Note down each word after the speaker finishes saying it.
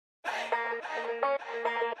All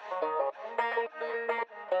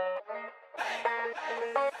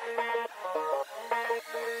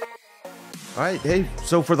right, hey,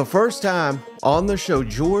 so for the first time on the show,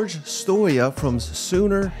 George Stoia from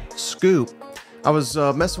Sooner Scoop. I was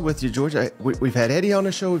messing with you, George. We've had Eddie on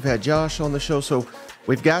the show, we've had Josh on the show, so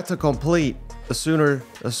we've got to complete the Sooner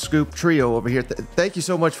Scoop trio over here. Thank you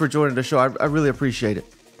so much for joining the show. I really appreciate it.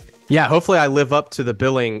 Yeah, hopefully I live up to the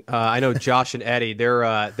billing. I know Josh and Eddie,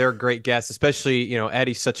 they're great guests, especially,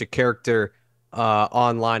 Eddie's such a character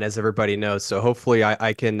online, as everybody knows. So hopefully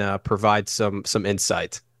I can provide some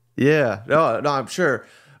insight. Yeah, no, I'm sure.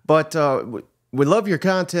 But we love your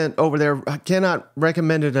content over there. I cannot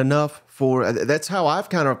recommend it enough. That's how I've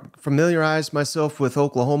kind of familiarized myself with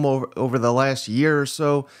Oklahoma over the last year or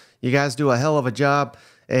so. You guys do a hell of a job,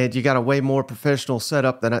 and you got a way more professional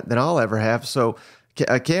setup than I'll ever have. So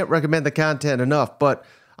I can't recommend the content enough. But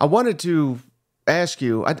I wanted to ask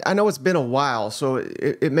you, I know it's been a while, so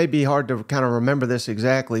it may be hard to kind of remember this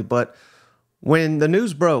exactly, but when the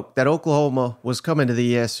news broke that Oklahoma was coming to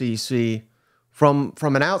the SEC,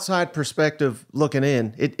 from an outside perspective looking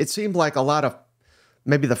in, it seemed like a lot of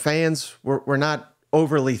maybe the fans were not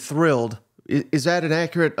overly thrilled. Is that an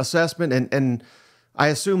accurate assessment? And I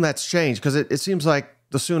assume that's changed because it seems like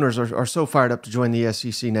the Sooners are so fired up to join the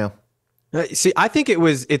SEC now. See, I think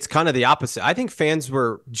it's kind of the opposite. I think fans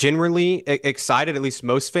were generally excited, at least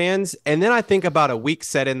most fans. And then I think about a week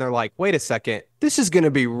set in, they're like, wait a second, this is going to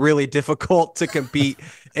be really difficult to compete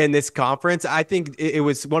in this conference. I think it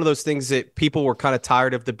was one of those things that people were kind of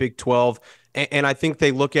tired of the Big 12. And I think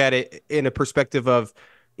they look at it in a perspective of,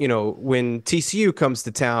 when TCU comes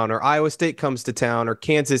to town or Iowa State comes to town or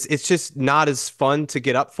Kansas, it's just not as fun to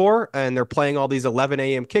get up for. And they're playing all these 11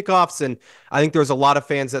 a.m. kickoffs. And I think there was a lot of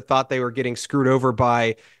fans that thought they were getting screwed over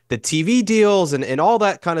by the TV deals and all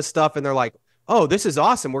that kind of stuff. And they're like, oh, this is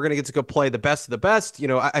awesome. We're going to get to go play the best of the best.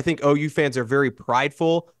 I think OU fans are very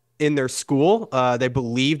prideful in their school. They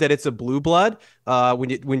believe that it's a blue blood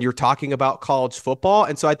when you're talking about college football.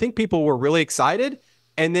 And so I think people were really excited.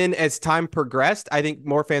 And then as time progressed, I think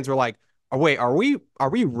more fans were like, oh, wait, are we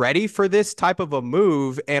ready for this type of a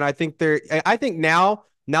move? And I think now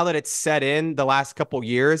that it's set in the last couple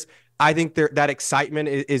years, I think that excitement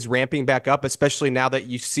is ramping back up, especially now that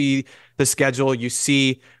you see the schedule, you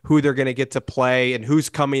see who they're going to get to play and who's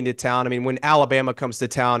coming to town. I mean, when Alabama comes to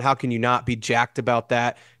town, how can you not be jacked about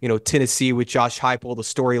that? Tennessee with Josh Heupel, the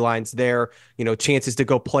storylines there, chances to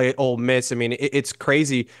go play at Ole Miss. I mean, it's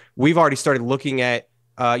crazy. We've already started looking at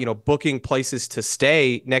booking places to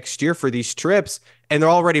stay next year for these trips, and they're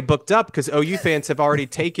already booked up because OU fans have already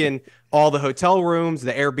taken all the hotel rooms,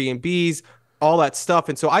 the Airbnbs, all that stuff.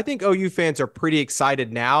 And so I think OU fans are pretty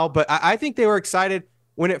excited now, but I think they were excited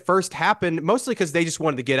when it first happened, mostly because they just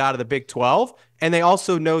wanted to get out of the Big 12. And they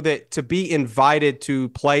also know that to be invited to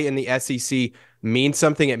play in the SEC means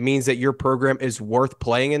something. It means that your program is worth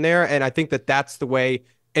playing in there. And I think that that's the way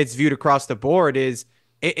it's viewed across the board is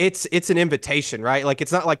it's an invitation, right? Like,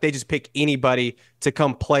 it's not like they just pick anybody to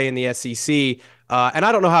come play in the SEC. And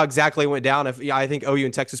I don't know how exactly it went down. I think OU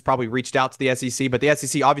and Texas probably reached out to the SEC, but the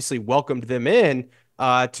SEC obviously welcomed them in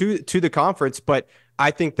to the conference. But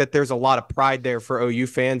I think that there's a lot of pride there for OU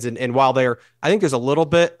fans. And while I think there's a little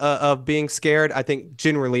bit of being scared, I think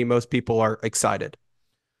generally most people are excited.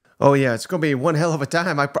 Oh, yeah, it's going to be one hell of a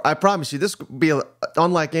time. I promise you, this will be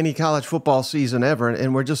unlike any college football season ever,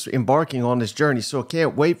 and we're just embarking on this journey, so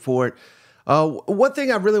can't wait for it. One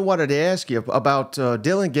thing I really wanted to ask you about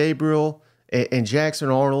Dillion Gabriel and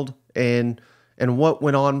Jackson Arnold and what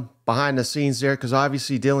went on behind the scenes there, because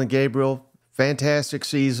obviously Dillion Gabriel, fantastic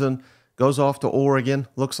season, goes off to Oregon.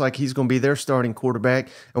 Looks like he's going to be their starting quarterback,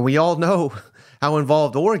 and we all know how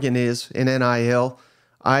involved Oregon is in NIL.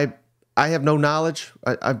 I have no knowledge.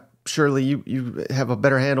 Surely you have a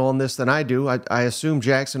better handle on this than I do. I assume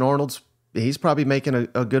Jackson Arnold's, he's probably making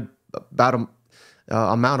a good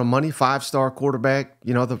amount of money, 5-star quarterback.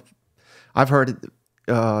 I've heard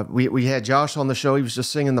we had Josh on the show. He was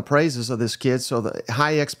just singing the praises of this kid, so the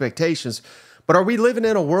high expectations. But are we living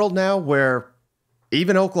in a world now where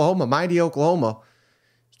even Oklahoma, mighty Oklahoma,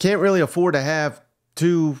 can't really afford to have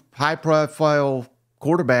two high-profile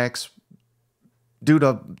quarterbacks due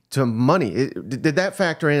to money? Did that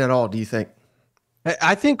factor in at all, do you think?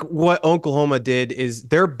 I think what Oklahoma did is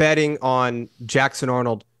they're betting on Jackson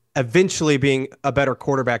Arnold eventually being a better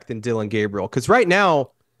quarterback than Dillion Gabriel. Because right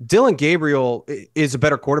now, Dillion Gabriel is a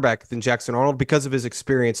better quarterback than Jackson Arnold because of his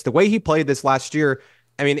experience. The way he played this last year,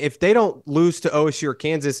 I mean, if they don't lose to OSU or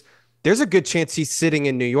Kansas, there's a good chance he's sitting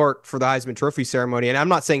in New York for the Heisman Trophy ceremony. And I'm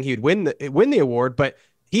not saying he would win the award, but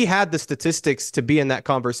he had the statistics to be in that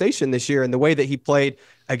conversation this year, and the way that he played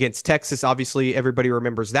against Texas, obviously everybody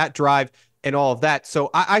remembers that drive and all of that. So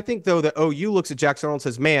I think, though, that OU looks at Jackson Arnold and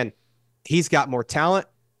says, man, he's got more talent.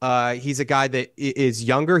 He's a guy that is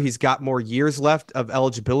younger. He's got more years left of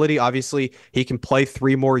eligibility. Obviously, he can play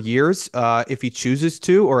 3 more years if he chooses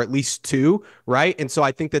to, or at least 2, right? And so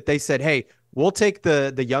I think that they said, hey, we'll take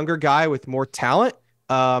the younger guy with more talent,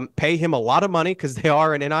 pay him a lot of money because they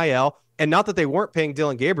are an NIL. And not that they weren't paying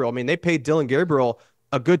Dillion Gabriel. I mean, they paid Dillion Gabriel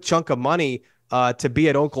a good chunk of money to be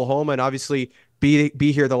at Oklahoma and obviously be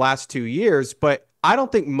here the last 2 years. But I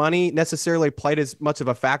don't think money necessarily played as much of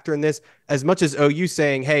a factor in this as much as OU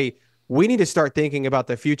saying, hey, we need to start thinking about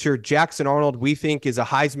the future. Jackson Arnold, we think, is a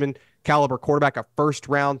Heisman caliber quarterback, a first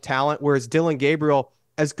round talent, whereas Dillion Gabriel,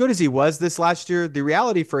 as good as he was this last year, the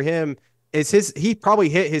reality for him is he probably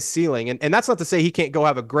hit his ceiling. And that's not to say he can't go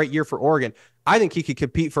have a great year for Oregon. I think he could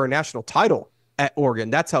compete for a national title at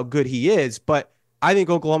Oregon. That's how good he is. But I think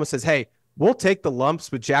Oklahoma says, hey, we'll take the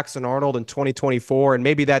lumps with Jackson Arnold in 2024. And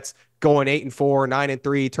maybe that's going 8-4,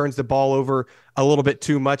 9-3, turns the ball over a little bit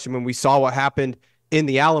too much. I mean, we saw what happened in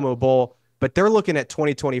the Alamo Bowl, but they're looking at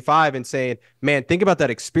 2025 and saying, man, think about that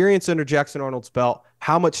experience under Jackson Arnold's belt,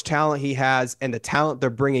 how much talent he has and the talent they're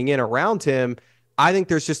bringing in around him. I think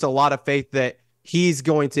there's just a lot of faith that he's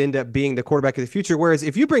going to end up being the quarterback of the future. Whereas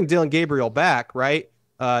if you bring Dillion Gabriel back, right,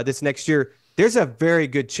 this next year, there's a very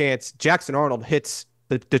good chance Jackson Arnold hits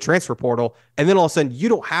the transfer portal, and then all of a sudden you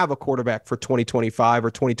don't have a quarterback for 2025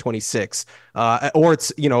 or 2026, or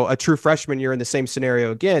it's, a true freshman year in the same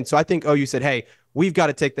scenario again. So I think OU said, hey, we've got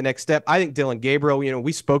to take the next step. I think Dillion Gabriel,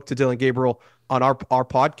 we spoke to Dillion Gabriel on our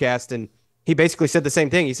podcast, and he basically said the same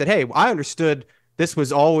thing. He said, hey, I understood this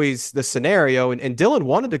was always the scenario. And Dillion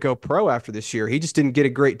wanted to go pro after this year. He just didn't get a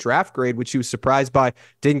great draft grade, which he was surprised by.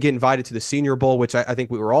 Didn't get invited to the Senior Bowl, which I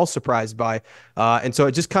think we were all surprised by. And so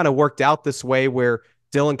it just kind of worked out this way where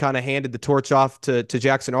Dillion kind of handed the torch off to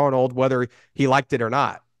Jackson Arnold, whether he liked it or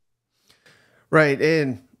not. Right.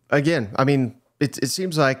 And again, I mean, it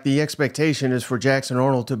seems like the expectation is for Jackson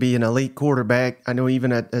Arnold to be an elite quarterback. I know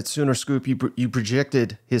even at Sooner Scoop, you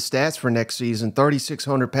projected his stats for next season: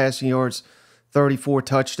 3,600 passing yards, 34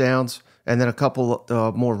 touchdowns, and then a couple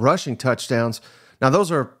more rushing touchdowns. Now,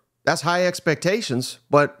 that's high expectations,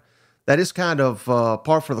 but that is kind of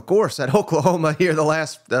par for the course at Oklahoma here the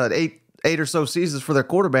last eight or so seasons for their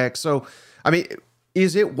quarterback. So, I mean,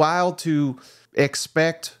 is it wild to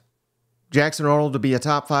expect Jackson Arnold to be a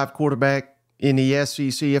top 5 quarterback in the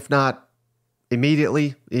SEC, if not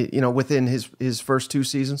immediately, within his first 2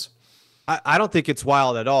 seasons? I don't think it's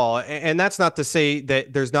wild at all. And that's not to say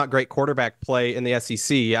that there's not great quarterback play in the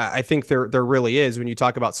SEC. I think there really is when you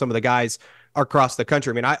talk about some of the guys across the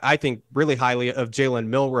country. I mean, I think really highly of Jalen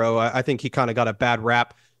Milroe. I think he kind of got a bad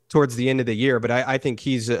rap towards the end of the year, but I think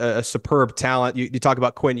he's a superb talent. You talk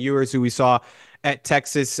about Quinn Ewers, who we saw at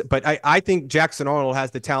Texas, but I think Jackson Arnold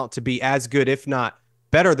has the talent to be as good, if not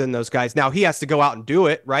better than those guys. Now, he has to go out and do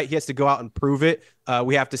it, right? He has to go out and prove it.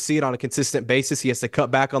 We have to see it on a consistent basis. He has to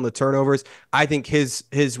cut back on the turnovers. I think his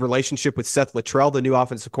relationship with Seth Littrell, the new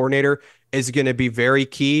offensive coordinator, is going to be very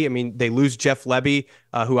key. I mean, they lose Jeff Lebby,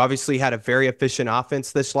 who obviously had a very efficient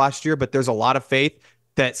offense this last year, but there's a lot of faith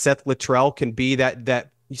that Seth Littrell can be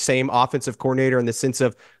that same offensive coordinator in the sense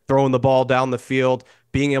of throwing the ball down the field,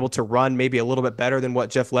 being able to run maybe a little bit better than what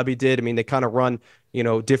Jeff Lebby did. I mean, they kind of run,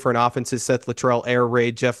 different offenses, Seth Littrell air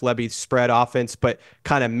raid, Jeff Lebby spread offense, but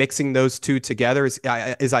kind of mixing those two together is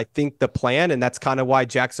I think the plan. And that's kind of why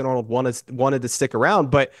Jackson Arnold wanted to stick around.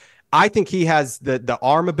 But I think he has the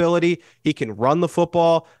arm ability. He can run the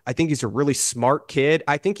football. I think he's a really smart kid.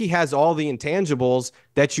 I think he has all the intangibles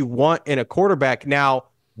that you want in a quarterback. Now,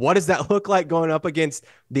 what does that look like going up against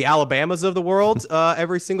the Alabamas of the world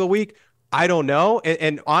every single week? I don't know.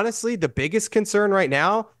 And honestly, the biggest concern right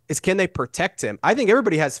now is, can they protect him? I think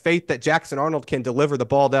everybody has faith that Jackson Arnold can deliver the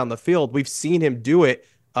ball down the field. We've seen him do it,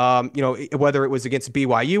 whether it was against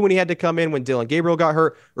BYU when he had to come in, when Dillion Gabriel got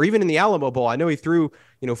hurt, or even in the Alamo Bowl. I know he threw,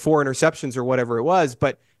 4 interceptions or whatever it was,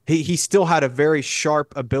 but he still had a very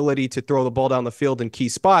sharp ability to throw the ball down the field in key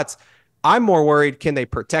spots. I'm more worried, can they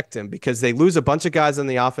protect him? Because they lose a bunch of guys on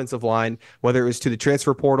the offensive line, whether it was to the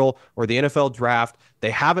transfer portal or the NFL draft.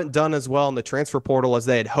 They haven't done as well in the transfer portal as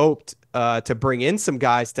they had hoped to bring in some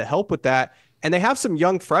guys to help with that. And they have some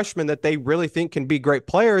young freshmen that they really think can be great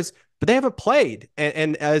players, but they haven't played.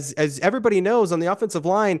 And as everybody knows on the offensive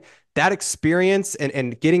line, that experience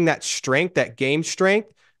and getting that strength, that game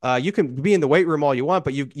strength, you can be in the weight room all you want,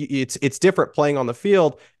 but it's different playing on the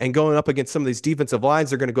field and going up against some of these defensive lines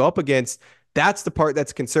they're going to go up against. That's the part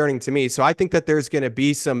that's concerning to me. So I think that there's going to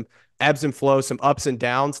be some ebbs and flows, some ups and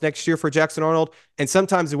downs next year for Jackson Arnold. And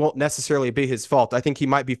sometimes it won't necessarily be his fault. I think he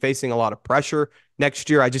might be facing a lot of pressure next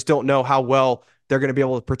year. I just don't know how well they're going to be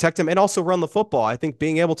able to protect him and also run the football. I think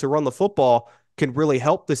being able to run the football can really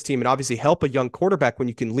help this team and obviously help a young quarterback when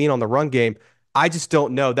you can lean on the run game. I just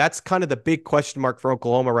don't know. That's kind of the big question mark for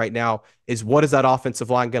Oklahoma right now is what is that offensive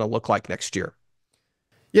line going to look like next year?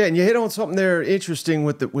 Yeah, and you hit on something there interesting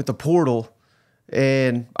with the portal.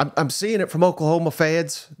 And I'm seeing it from Oklahoma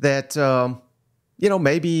fans that,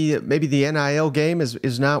 maybe the NIL game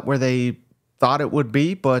is not where they thought it would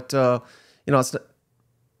be, but, it's not,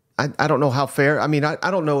 I don't know how fair. I mean,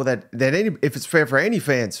 I don't know that if it's fair for any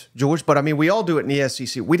fans, George, but I mean, we all do it in the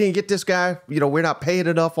SEC. We didn't get this guy, we're not paying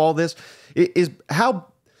enough, all this. How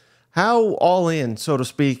all in, so to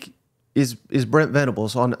speak, is Brent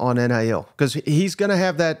Venables on NIL? Because he's going to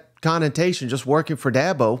have that connotation just working for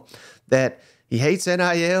Dabo that he hates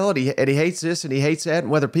NIL and he hates this and he hates that.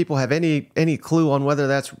 And whether people have any clue on whether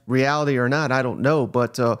that's reality or not, I don't know.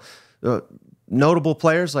 But notable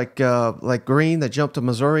players like Green that jumped to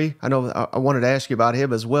Missouri, I know I wanted to ask you about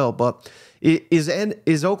him as well. But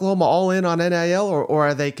is Oklahoma all in on NIL or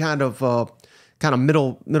are they kind of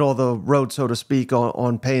middle of the road, so to speak,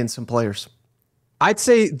 on paying some players? I'd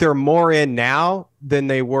say they're more in now than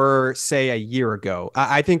they were, say, a year ago.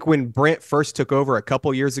 I think when Brent first took over a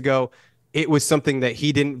couple years ago, it was something that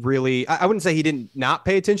he didn't really, I wouldn't say he didn't not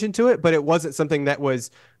pay attention to it, but it wasn't something that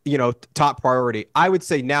was, top priority. I would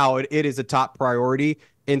say now it is a top priority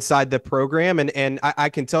inside the program. And I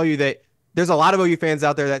can tell you that there's a lot of OU fans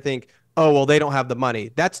out there that think, oh, well, they don't have the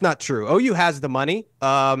money. That's not true. OU has the money.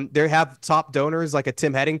 They have top donors like a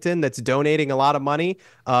Tim Headington that's donating a lot of money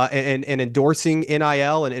and endorsing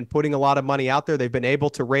NIL and putting a lot of money out there. They've been able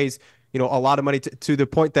to raise, a lot of money to the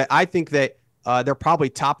point that I think that they're probably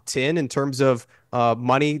top 10 in terms of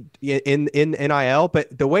money in NIL.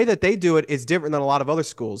 But the way that they do it is different than a lot of other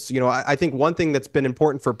schools. I think one thing that's been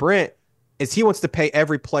important for Brent is he wants to pay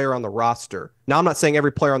every player on the roster. Now, I'm not saying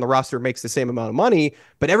every player on the roster makes the same amount of money,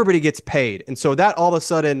 but everybody gets paid. And so that all of a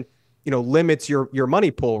sudden, limits your money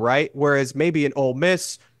pool, right? Whereas maybe an Ole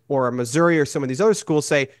Miss or a Missouri or some of these other schools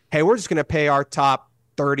say, hey, we're just going to pay our top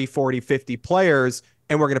 30, 40, 50 players,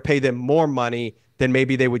 and we're going to pay them more money than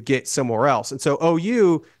maybe they would get somewhere else. And so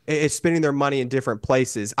OU is spending their money in different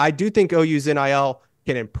places. I do think OU's NIL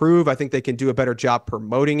can improve. I think they can do a better job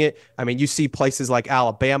promoting it. I mean, you see places like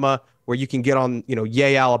Alabama where you can get on,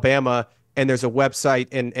 Yay Alabama, and there's a website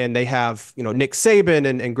and they have, Nick Saban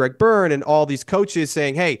and Greg Byrne and all these coaches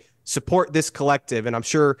saying, hey, support this collective. And I'm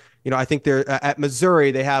sure, I think they're at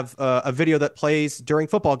Missouri, they have a video that plays during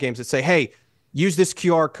football games that say, hey, use this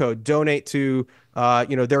QR code, donate to,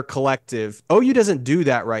 their collective. OU doesn't do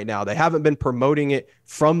that right now. They haven't been promoting it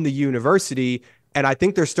from the university. And I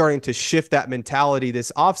think they're starting to shift that mentality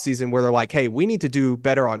this offseason where they're like, hey, we need to do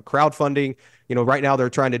better on crowdfunding. Right now they're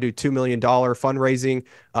trying to do $2 million fundraising.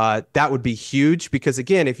 That would be huge because,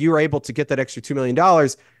 again, if you were able to get that extra $2 million,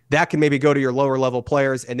 that can maybe go to your lower level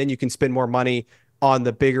players, and then you can spend more money on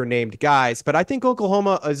the bigger named guys. But I think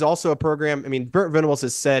Oklahoma is also a program. I mean, Brent Venables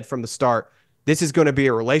has said from the start, this is going to be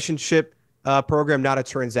a relationship program, not a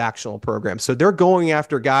transactional program. So they're going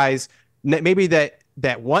after guys maybe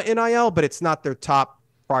that want NIL, but it's not their top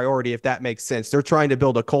priority, if that makes sense. They're trying to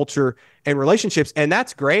build a culture and relationships, and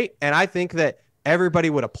that's great. And I think that everybody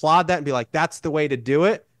would applaud that and be like, that's the way to do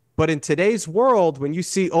it. But in today's world, when you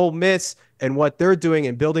see Ole Miss and what they're doing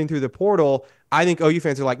and building through the portal, I think OU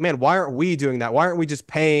fans are like, man, why aren't we doing that? Why aren't we just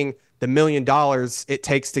paying the $1 million it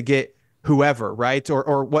takes to get whoever, right?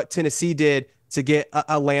 Or what Tennessee did to get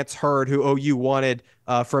a Lance Hurd who OU wanted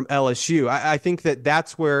from LSU. I think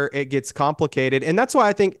that's where it gets complicated. And that's why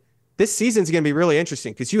I think this season's going to be really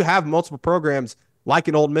interesting because you have multiple programs like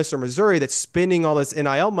an Ole Miss or Missouri that's spending all this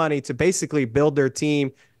NIL money to basically build their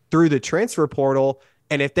team through the transfer portal.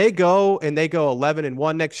 And if they go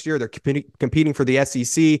 11-1 next year, they're competing for the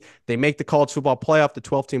SEC, they make the college football playoff, the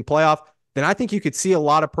 12-team playoff, then I think you could see a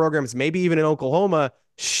lot of programs, maybe even in Oklahoma,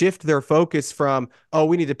 shift their focus from, oh,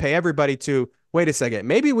 we need to pay everybody to, wait a second,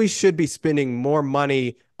 maybe we should be spending more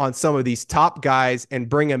money on some of these top guys and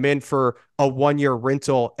bring them in for a one-year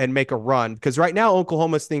rental and make a run. Because right now,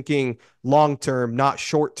 Oklahoma's thinking long-term, not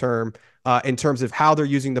short-term, in terms of how they're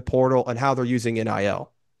using the portal and how they're using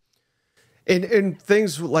NIL. And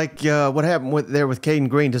things like what happened with Cayden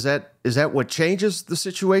Green, is that what changes the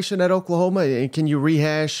situation at Oklahoma? And can you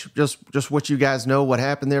rehash just what you guys know, what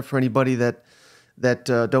happened there for anybody that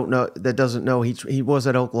doesn't know? He was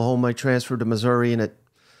at Oklahoma, he transferred to Missouri, and it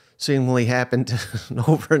seemingly happened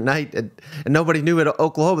overnight, and nobody knew at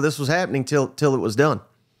Oklahoma this was happening till it was done.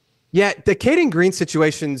 Yeah, the Cayden Green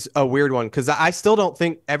situation's a weird one because I still don't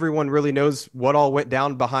think everyone really knows what all went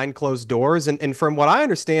down behind closed doors. And from what I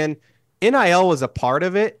understand, NIL was a part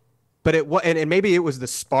of it, but and maybe it was the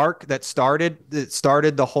spark that started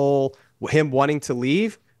the whole him wanting to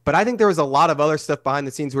leave. But I think there was a lot of other stuff behind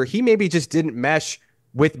the scenes where he maybe just didn't mesh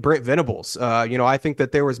with Brent Venables. I think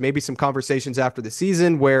that there was maybe some conversations after the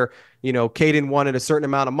season where, Cayden wanted a certain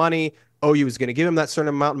amount of money. OU was going to give him that certain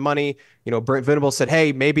amount of money. Brent Venables said,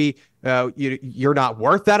 "Hey, maybe you're not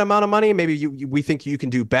worth that amount of money. Maybe we think you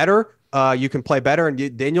can do better. You can play better, and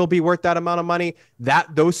then you'll be worth that amount of money."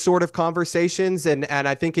 Those sort of conversations, and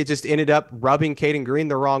I think it just ended up rubbing Cayden Green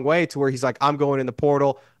the wrong way to where he's like, "I'm going in the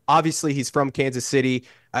portal." Obviously, he's from Kansas City.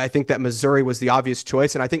 I think that Missouri was the obvious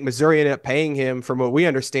choice, and I think Missouri ended up paying him, from what we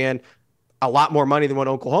understand, a lot more money than what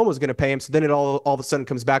Oklahoma was going to pay him. So then it all of a sudden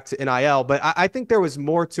comes back to NIL. But I think there was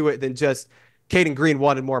more to it than just Cayden Green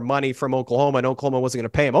wanted more money from Oklahoma and Oklahoma wasn't going to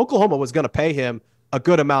pay him. Oklahoma was going to pay him a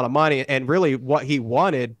good amount of money and really what he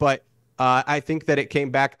wanted. But I think that it came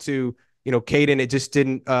back to, Cayden, it just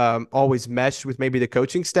didn't always mesh with maybe the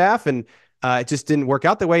coaching staff. And it just didn't work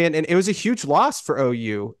out that way. And it was a huge loss for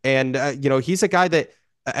OU. And, he's a guy that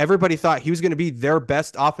everybody thought he was going to be their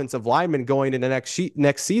best offensive lineman going into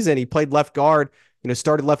next season. He played left guard,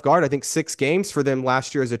 started left guard, I think 6 games for them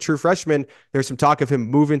last year as a true freshman. There's some talk of him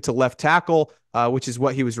moving to left tackle, which is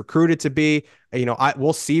what he was recruited to be.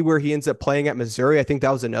 We'll see where he ends up playing at Missouri. I think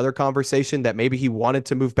that was another conversation that maybe he wanted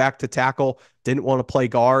to move back to tackle, didn't want to play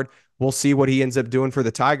guard. We'll see what he ends up doing for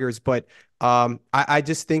the Tigers. But I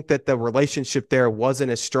just think that the relationship there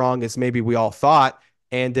wasn't as strong as maybe we all thought.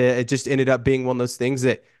 And it just ended up being one of those things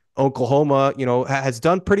that Oklahoma, has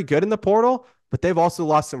done pretty good in the portal, but they've also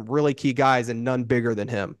lost some really key guys and none bigger than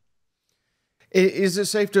him. Is it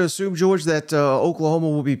safe to assume, George, that Oklahoma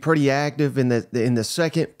will be pretty active in the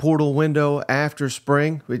second portal window after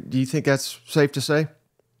spring? Do you think that's safe to say?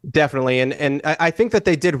 Definitely. And I think that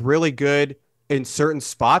they did really good in certain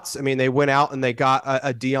spots. I mean, they went out and they got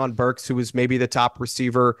a Deion Burks, who was maybe the top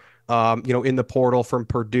receiver in the portal from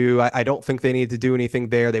Purdue. I don't think they needed to do anything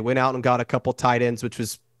there. They went out and got a couple tight ends, which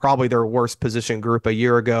was probably their worst position group a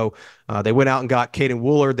year ago. They went out and got Caden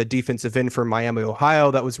Wooler, the defensive end from Miami,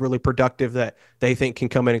 Ohio. That was really productive, that they think can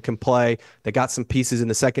come in and can play. They got some pieces in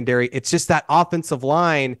the secondary. It's just that offensive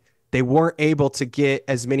line, they weren't able to get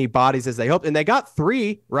as many bodies as they hoped. And they got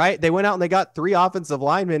 3, right? They went out and they got 3 offensive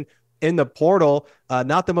linemen in the portal,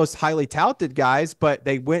 not the most highly touted guys, but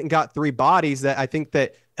they went and got 3 bodies that I think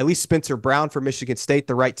that at least Spencer Brown from Michigan State,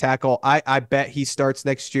 the right tackle, I bet he starts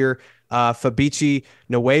next year. Fabichi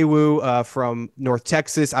Nwewu from North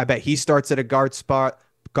Texas, I bet he starts at a guard spot.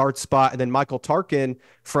 And then Michael Tarkin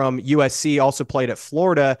from USC also played at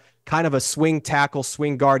Florida, kind of a swing tackle,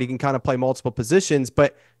 swing guard. He can kind of play multiple positions,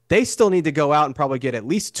 but they still need to go out and probably get at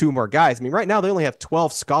least 2 more guys. I mean, right now they only have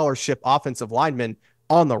 12 scholarship offensive linemen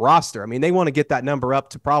on the roster. I mean, they want to get that number up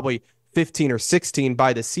to probably 15 or 16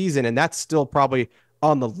 by the season, and that's still probably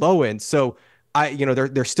on the low end. So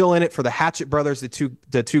they're still in it for the Hatchett brothers, the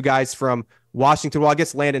two guys from Washington. Well, I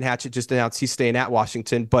guess Landon Hatchett just announced he's staying at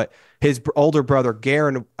Washington, but his older brother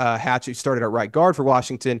Garen Hatchett started at right guard for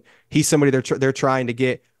Washington. He's somebody they're trying to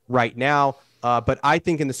get right now. But I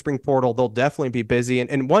think in the spring portal they'll definitely be busy.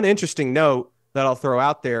 And one interesting note that I'll throw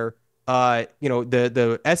out there,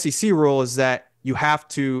 the SEC rule is that you have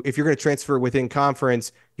to, if you're going to transfer within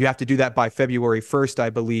conference, you have to do that by February 1st, I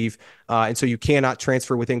believe. And so you cannot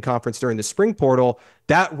transfer within conference during the spring portal.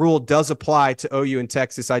 That rule does apply to OU and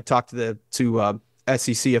Texas. I talked to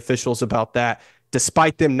SEC officials about that.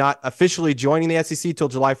 Despite them not officially joining the SEC till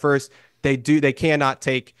July 1st, they cannot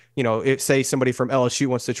take, if say somebody from LSU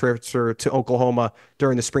wants to transfer to Oklahoma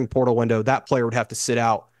during the spring portal window, that player would have to sit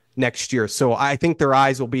out next year. So I think their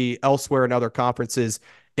eyes will be elsewhere in other conferences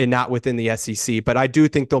and not within the SEC. But I do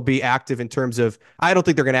think they'll be active in terms of, I don't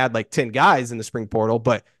think they're going to add like 10 guys in the spring portal,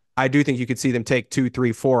 but I do think you could see them take 2,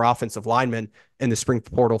 3, 4 offensive linemen in the spring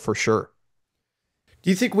portal for sure. Do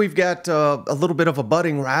you think we've got a little bit of a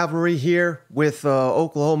budding rivalry here with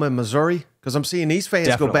Oklahoma and Missouri? Because I'm seeing these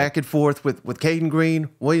fans go back and forth with Cayden Green,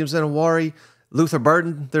 Williams and Awari, Luther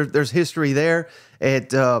Burden. There's history there. And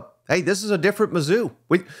hey, this is a different Mizzou.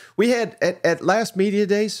 We had at last media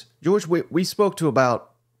days, George, we spoke to about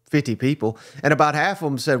 50 people, and about half of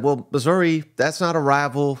them said, well, Missouri, that's not a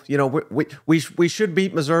rival. We should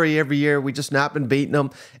beat Missouri every year. We just not been beating them.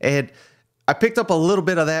 And I picked up a little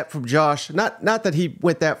bit of that from Josh. Not that he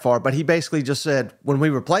went that far, but he basically just said, when we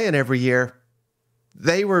were playing every year,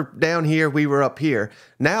 they were down here, we were up here.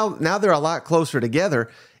 Now they're a lot closer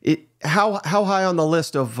together. How high on the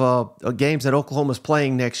list of games that Oklahoma's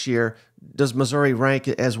playing next year does Missouri rank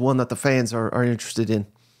as one that the fans are interested in?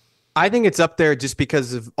 I think it's up there just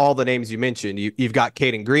because of all the names you mentioned. You've got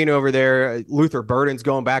Cayden Green over there. Luther Burden's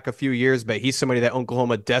going back a few years, but he's somebody that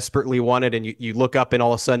Oklahoma desperately wanted. And you look up and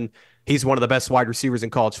all of a sudden he's one of the best wide receivers in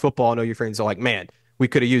college football. I know your friends are like, man, we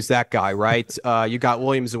could have used that guy, right? You got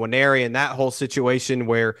Williams and Nwaneri and that whole situation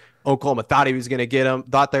where Oklahoma thought he was going to get him,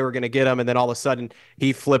 thought they were going to get him, and then all of a sudden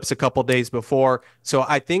he flips a couple days before. So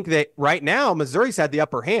I think that right now Missouri's had the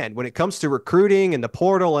upper hand when it comes to recruiting and the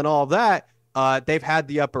portal and all of that. They've had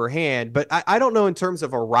the upper hand, but I don't know in terms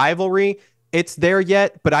of a rivalry, it's there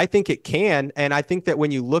yet, but I think it can. And I think that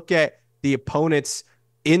when you look at the opponents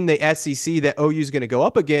in the SEC that OU is going to go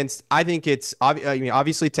up against, I think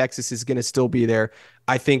obviously Texas is going to still be there.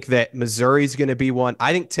 I think that Missouri is going to be one.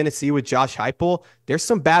 I think Tennessee with Josh Heupel, there's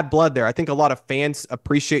some bad blood there. I think a lot of fans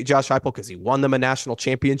appreciate Josh Heupel because he won them a national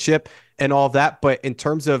championship and all of that. But in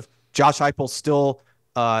terms of Josh Heupel still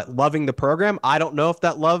loving the program, I don't know if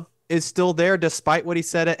that love is still there, despite what he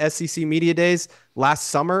said at SEC Media Days last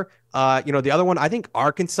summer. The other one, I think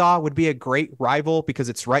Arkansas would be a great rival because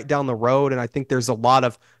it's right down the road. And I think there's a lot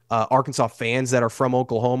of Arkansas fans that are from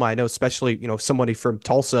Oklahoma. I know, especially, somebody from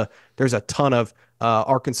Tulsa, there's a ton of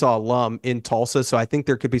Arkansas alum in Tulsa. So I think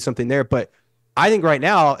there could be something there. But I think right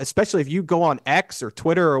now, especially if you go on X or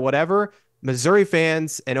Twitter or whatever, Missouri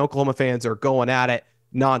fans and Oklahoma fans are going at it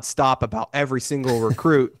nonstop about every single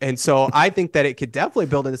recruit. And so I think that it could definitely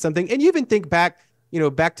build into something. And you even think back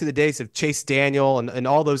to the days of Chase Daniel and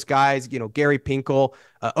all those guys, Gary Pinkel.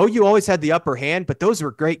 OU always had the upper hand, but those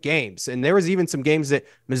were great games. And there was even some games that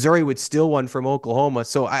Missouri would steal one from Oklahoma.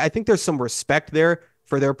 So I think there's some respect there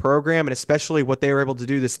for their program, and especially what they were able to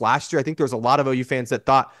do this last year. I think there was a lot of OU fans that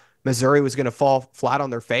thought Missouri was going to fall flat on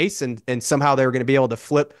their face and somehow they were going to be able to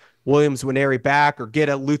flip Williams Nwaneri back or get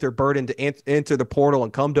a Luther Burden to enter the portal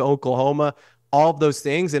and come to Oklahoma, all of those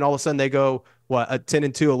things. And all of a sudden they go, a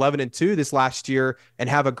 10-2, 11-2 this last year and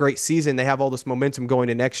have a great season. They have all this momentum going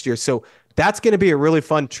to next year. So that's going to be a really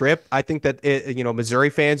fun trip. I think that,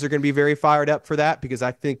 Missouri fans are going to be very fired up for that because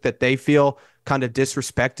I think that they feel kind of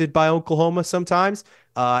disrespected by Oklahoma sometimes.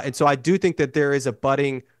 And so I do think that there is a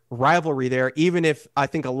budding rivalry there, even if I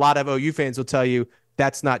think a lot of OU fans will tell you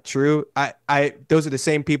that's not true. Those are the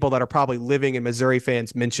same people that are probably living in Missouri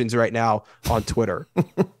fans' mentions right now on Twitter.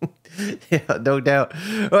 Yeah, no doubt.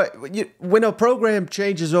 When a program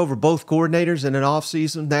changes over both coordinators in an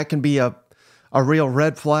offseason, that can be a real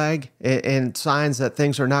red flag and signs that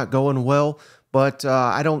things are not going well. But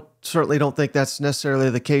I certainly don't think that's necessarily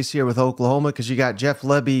the case here with Oklahoma because you got Jeff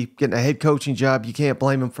Lebby getting a head coaching job. You can't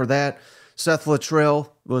blame him for that. Seth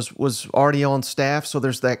Luttrell was already on staff, so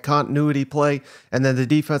there's that continuity play. And then the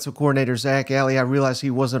defensive coordinator, Zach Alley, I realized he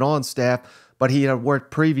wasn't on staff, but he had worked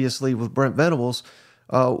previously with Brent Venables.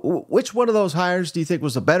 Which one of those hires do you think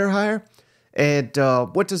was a better hire? And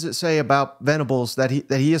what does it say about Venables that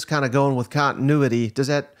he is kind of going with continuity? Does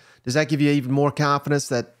that give you even more confidence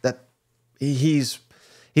that he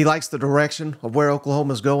likes the direction of where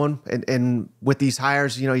Oklahoma's going? And with these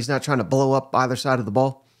hires, he's not trying to blow up either side of the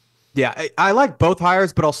ball? Yeah, I like both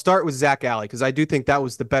hires, but I'll start with Zach Alley because I do think that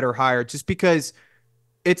was the better hire just because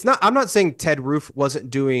I'm not saying Ted Roof wasn't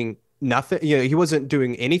doing nothing. He wasn't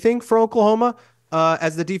doing anything for Oklahoma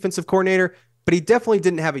as the defensive coordinator, but he definitely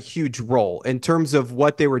didn't have a huge role in terms of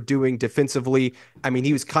what they were doing defensively. I mean,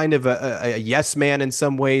 he was kind of a yes man in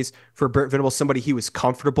some ways for Brent Venables, somebody he was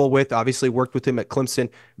comfortable with, obviously worked with him at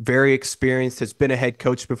Clemson, very experienced, has been a head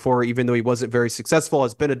coach before, even though he wasn't very successful,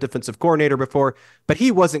 has been a defensive coordinator before, but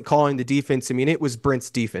he wasn't calling the defense. I mean, it was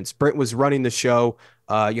Brent's defense. Brent was running the show.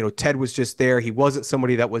 Ted was just there. He wasn't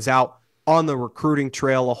somebody that was out on the recruiting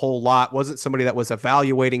trail a whole lot, wasn't somebody that was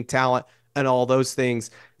evaluating talent and all those things.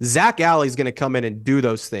 Zach Alley's going to come in and do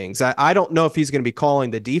those things. I don't know if he's going to be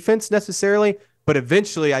calling the defense necessarily, but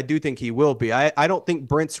eventually I do think he will be. I don't think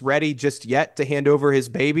Brent's ready just yet to hand over his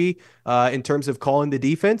baby in terms of calling the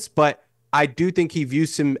defense, but I do think he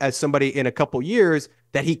views him as somebody in a couple years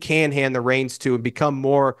that he can hand the reins to and become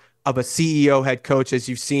more of a CEO head coach, as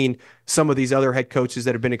you've seen some of these other head coaches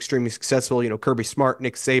that have been extremely successful, Kirby Smart,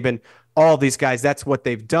 Nick Saban, all these guys, that's what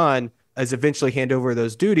they've done, is eventually hand over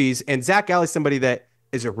those duties. And Zach Alley's somebody that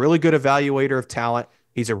is a really good evaluator of talent.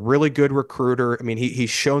 He's a really good recruiter. I mean, he's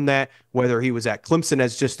shown that whether he was at Clemson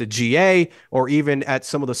as just a GA or even at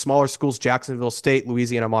some of the smaller schools, Jacksonville State,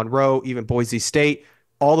 Louisiana Monroe, even Boise State,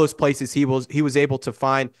 all those places he was able to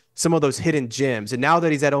find some of those hidden gems. And now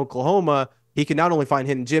that he's at Oklahoma, he can not only find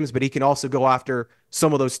hidden gems, but he can also go after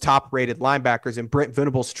some of those top-rated linebackers, and Brent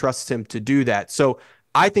Venables trusts him to do that. So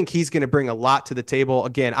I think he's going to bring a lot to the table.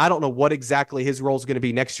 Again, I don't know what exactly his role is going to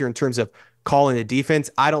be next year in terms of calling the defense.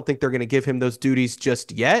 I don't think they're going to give him those duties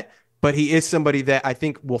just yet. but he is somebody that I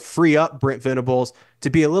think will free up Brent Venables to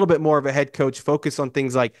be a little bit more of a head coach, focus on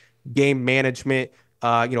things like game management,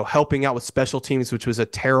 helping out with special teams, which was a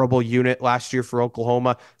terrible unit last year for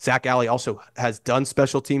Oklahoma. Zach Alley also has done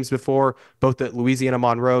special teams before, both at Louisiana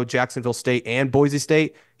Monroe, Jacksonville State, and Boise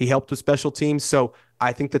State. He helped with special teams. So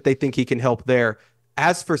I think that they think he can help there.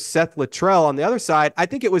 As for Seth Littrell on the other side, I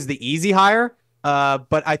think it was the easy hire,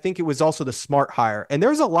 but I think it was also the smart hire. And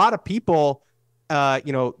there's a lot of people,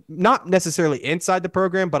 not necessarily inside the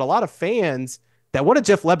program, but a lot of fans that wanted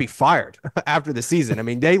Jeff Lebby fired after the season. I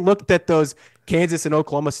mean, they looked at those Kansas and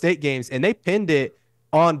Oklahoma State games and they pinned it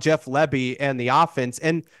on Jeff Lebby and the offense.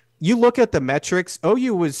 And you look at the metrics,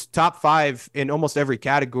 OU was top 5 in almost every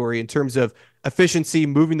category in terms of efficiency,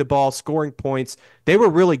 moving the ball, scoring points. They were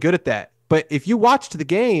really good at that. But if you watched the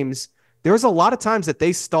games, there was a lot of times that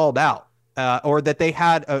they stalled out or that they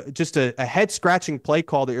had just a head-scratching play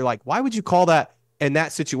call that you're like, why would you call that in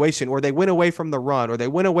that situation? Or they went away from the run, or they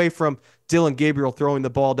went away from Dillion Gabriel throwing the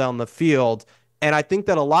ball down the field. And I think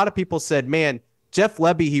that a lot of people said, man, Jeff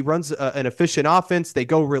Lebby, he runs an efficient offense. They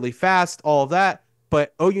go really fast, all of that.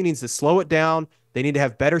 But OU needs to slow it down. They need to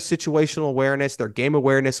have better situational awareness. Their game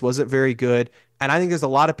awareness wasn't very good. And I think there's a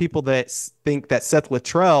lot of people that think that Seth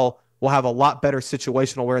Littrell will have a lot better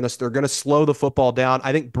situational awareness. They're going to slow the football down.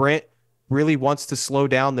 I think Brent really wants to slow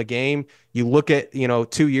down the game. You look at,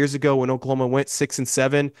 2 years ago when Oklahoma went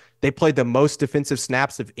 6-7, they played the most defensive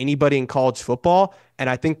snaps of anybody in college football. And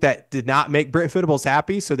I think that did not make Brent Venables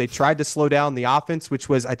happy. So they tried to slow down the offense, which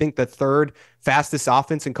was, I think, the 3rd fastest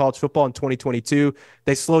offense in college football in 2022.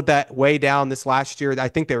 They slowed that way down this last year. I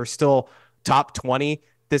think they were still top 20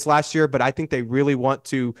 this last year, but I think they really want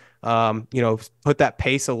to, put that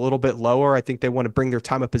pace a little bit lower. I think they want to bring their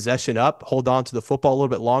time of possession up, hold on to the football a little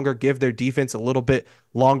bit longer, give their defense a little bit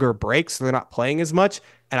longer breaks so they're not playing as much.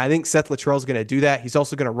 And I think Seth Littrell is going to do that. He's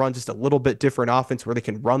also going to run just a little bit different offense where they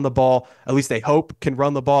can run the ball. At least they hope can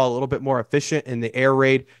run the ball a little bit more efficient in the air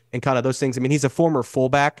raid and kind of those things. I mean, he's a former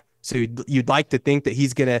fullback, so you'd like to think that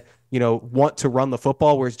he's going to, want to run the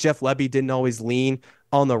football, whereas Jeff Lebby didn't always lean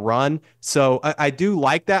on the run. So I do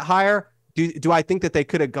like that hire. Do I think that they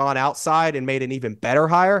could have gone outside and made an even better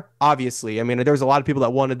hire? Obviously. I mean, there's a lot of people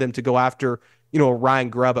that wanted them to go after, Ryan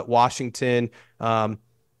Grubb at Washington, the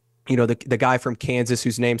guy from Kansas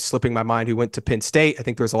whose name's slipping my mind who went to Penn State. I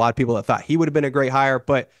think there's a lot of people that thought he would have been a great hire.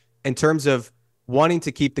 But in terms of wanting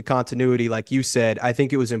to keep the continuity, like you said, I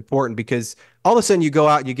think it was important because all of a sudden you go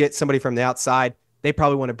out and you get somebody from the outside. They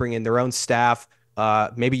probably want to bring in their own staff.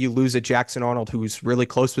 Maybe you lose a Jackson Arnold who's really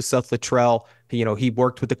close with Seth Littrell. He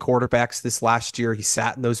worked with the quarterbacks this last year. He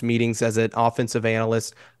sat in those meetings as an offensive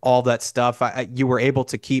analyst, all that stuff. You were able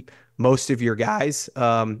to keep most of your guys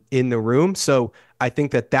in the room. So I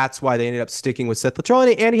think that that's why they ended up sticking with Seth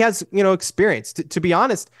Littrell. And he has, experience. To be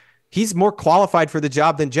honest, he's more qualified for the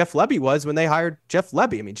job than Jeff Lebby was when they hired Jeff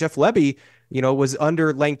Lebby. I mean, Jeff Lebby, was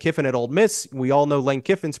under Lane Kiffin at Ole Miss. We all know Lane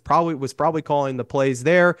Kiffin's probably calling the plays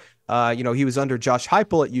there. He was under Josh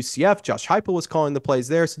Heupel at UCF. Josh Heupel was calling the plays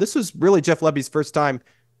there. So this was really Jeff Lebby's first time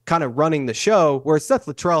kind of running the show, whereas Seth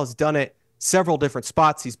Littrell has done it several different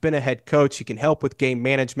spots. He's been a head coach. He can help with game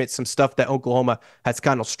management, some stuff that Oklahoma has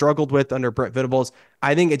kind of struggled with under Brent Venables.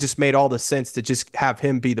 I think it just made all the sense to just have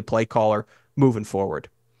him be the play caller moving forward.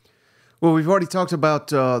 Well, we've already talked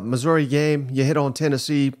about Missouri game. You hit on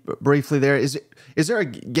Tennessee briefly there. Is there a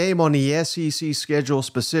game on the SEC schedule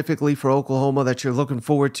specifically for Oklahoma that you're looking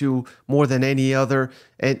forward to more than any other?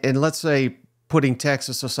 And let's say putting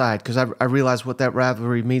Texas aside, because I realize what that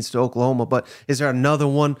rivalry means to Oklahoma, but is there another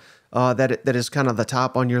one that is kind of the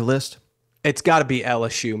top on your list? It's got to be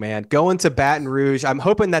LSU, man. Going to Baton Rouge. I'm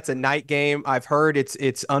hoping that's a night game. I've heard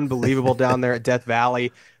it's unbelievable down there at Death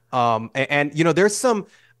Valley. There's some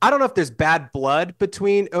 – I don't know if there's bad blood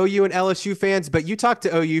between OU and LSU fans, but you talk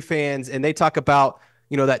to OU fans and they talk about,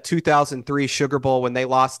 that 2003 Sugar Bowl when they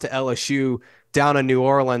lost to LSU down in New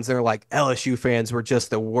Orleans. They're like, LSU fans were just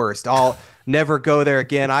the worst. I'll never go there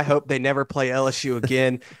again. I hope they never play LSU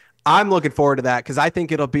again. I'm looking forward to that because I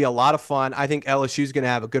think it'll be a lot of fun. I think LSU is going to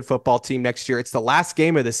have a good football team next year. It's the last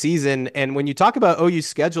game of the season. And when you talk about OU's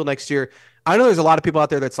schedule next year, I know there's a lot of people out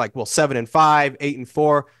there that's like, well, 7-5,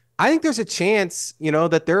 8-4. I think there's a chance,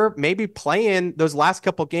 that they're maybe playing those last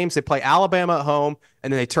couple of games. They play Alabama at home,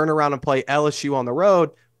 and then they turn around and play LSU on the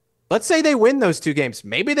road. Let's say they win those 2 games.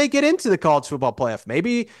 Maybe they get into the college football playoff.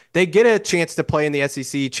 Maybe they get a chance to play in the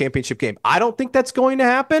SEC championship game. I don't think that's going to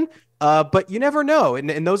happen, but you never know.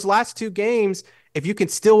 And in those last 2 games, if you can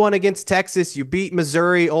still win against Texas, you beat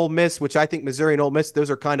Missouri, Ole Miss, which I think Missouri and Ole Miss,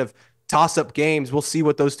 those are kind of toss-up games. We'll see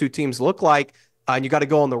what those 2 teams look like. And you got to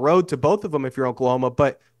go on the road to both of them if you're Oklahoma.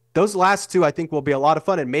 But those last two I think will be a lot of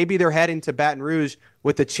fun. And maybe they're heading to Baton Rouge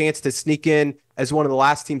with a chance to sneak in as one of the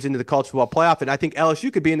last teams into the college football playoff. And I think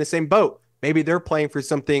LSU could be in the same boat. Maybe they're playing for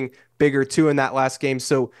something bigger too in that last game.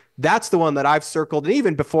 So that's the one that I've circled. And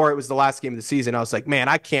even before it was the last game of the season, I was like, man,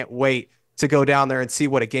 I can't wait to go down there and see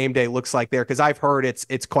what a game day looks like there, because I've heard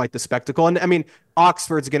it's quite the spectacle. And I mean,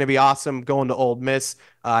 Oxford's going to be awesome going to Ole Miss.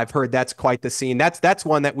 I've heard that's quite the scene. That's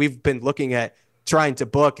one that we've been looking at trying to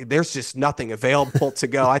book. There's just nothing available to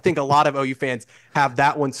go. I think a lot of OU fans have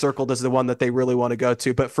that one circled as the one that they really want to go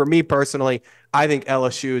to. But for me personally, I think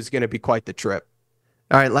LSU is going to be quite the trip.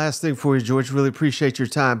 All right, last thing for you, George. Really appreciate your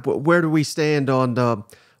time. Where do we stand on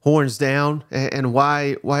horns down, and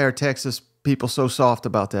why are Texas people so soft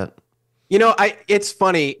about that? It's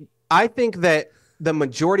funny. I think that the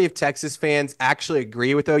majority of Texas fans actually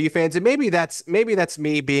agree with OU fans, and maybe that's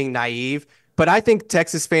me being naive, but I think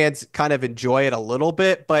Texas fans kind of enjoy it a little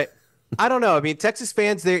bit. But I don't know. I mean, Texas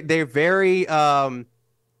fans, they're very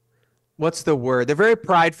what's the word? They're very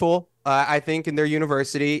prideful. I think in their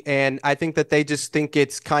university, and I think that they just think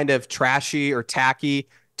it's kind of trashy or tacky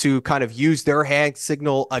to kind of use their hand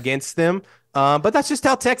signal against them. But that's just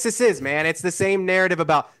how Texas is, man. It's the same narrative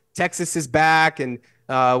about Texas is back, and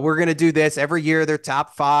we're going to do this every year. They're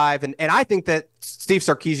top 5. And I think that Steve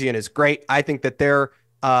Sarkisian is great. I think that they're,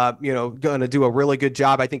 going to do a really good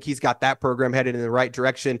job. I think he's got that program headed in the right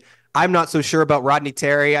direction. I'm not so sure about Rodney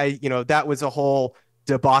Terry. That was a whole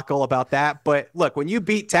debacle about that. But look, when you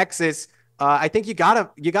beat Texas, I think you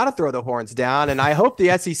gotta throw the horns down. And I hope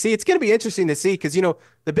the SEC, it's going to be interesting to see, because,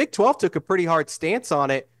 the Big 12 took a pretty hard stance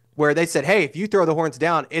on it, where they said, hey, if you throw the horns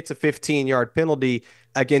down, it's a 15-yard penalty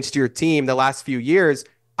against your team the last few years.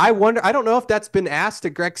 I don't know if that's been asked to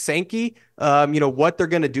Greg Sankey, what they're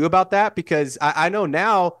going to do about that, because I know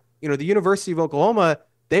now, the University of Oklahoma,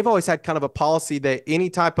 they've always had kind of a policy that any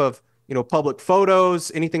type of, public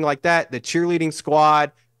photos, anything like that, the cheerleading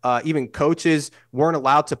squad, even coaches weren't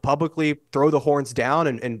allowed to publicly throw the horns down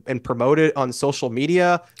and promote it on social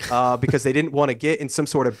media because they didn't want to get in some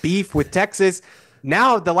sort of beef with Texas.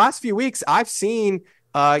 Now, the last few weeks, I've seen,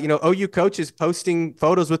 OU coaches posting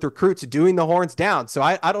photos with recruits doing the horns down. So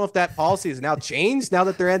I don't know if that policy has now changed now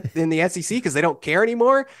that they're in the SEC, because they don't care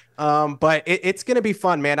anymore. But it's going to be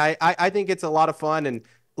fun, man. I think it's a lot of fun. And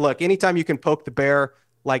look, anytime you can poke the bear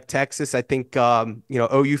like Texas, I think,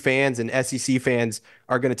 OU fans and SEC fans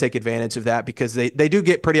are going to take advantage of that, because they do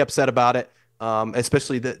get pretty upset about it.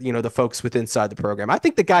 Especially the folks with inside the program. I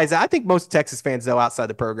think most Texas fans, though, outside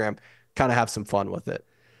the program kind of have some fun with it.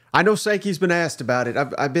 I know Sankey's been asked about it.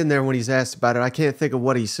 I've been there when he's asked about it. I can't think of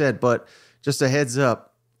what he said, but just a heads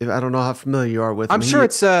up. I don't know how familiar you are with him. I'm sure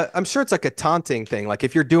it's like a taunting thing. Like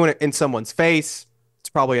if you're doing it in someone's face, it's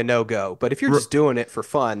probably a no-go. But if you're just doing it for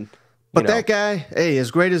fun. But that guy, hey,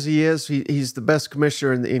 as great as he is, he's the best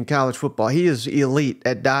commissioner in college football. He is elite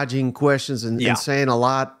at dodging questions and saying a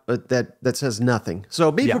lot that says nothing.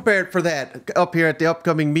 So be prepared for that up here at the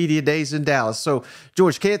upcoming media days in Dallas. So,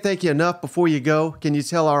 George, can't thank you enough. Before you go, can you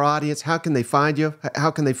tell our audience how can they find you?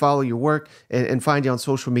 How can they follow your work and find you on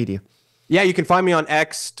social media? Yeah, you can find me on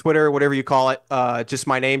X, Twitter, whatever you call it. Just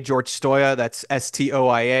my name, George Stoia. That's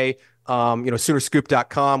Stoia.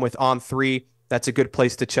 Soonerscoop.com with On3. That's a good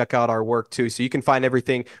place to check out our work too. So you can find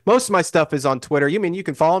everything. Most of my stuff is on Twitter. You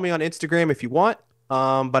can follow me on Instagram if you want,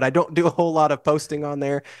 but I don't do a whole lot of posting on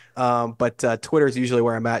there. But Twitter is usually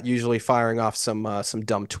where I'm at, usually firing off some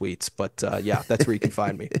dumb tweets. But yeah, that's where you can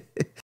find me.